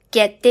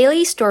Get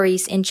daily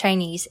stories in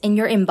Chinese in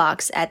your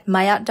inbox at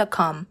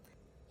maayot.com.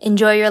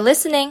 Enjoy your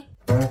listening!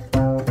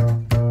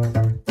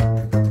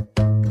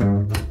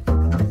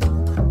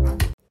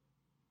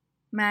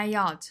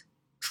 maayot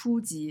初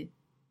级。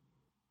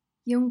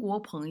英国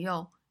朋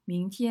友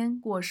明天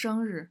过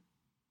生日。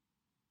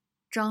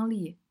张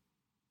丽，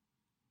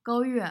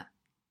高月，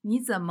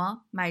你怎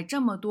么买这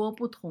么多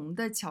不同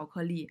的巧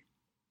克力？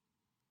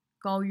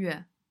高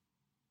月，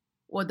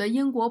我的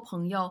英国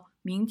朋友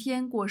明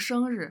天过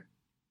生日，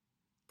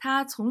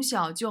他从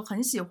小就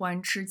很喜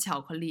欢吃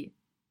巧克力，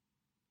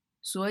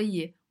所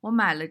以我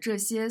买了这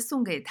些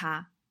送给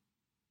他。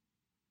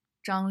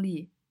张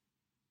丽，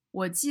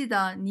我记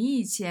得你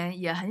以前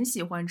也很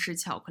喜欢吃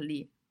巧克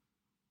力，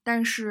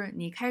但是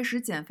你开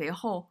始减肥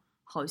后，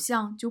好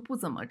像就不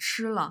怎么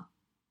吃了。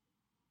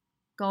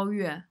高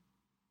月，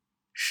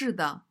是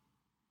的，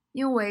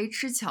因为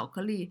吃巧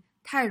克力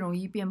太容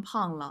易变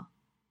胖了。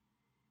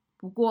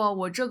不过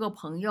我这个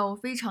朋友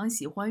非常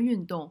喜欢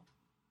运动，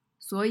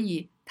所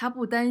以他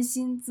不担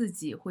心自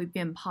己会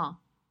变胖。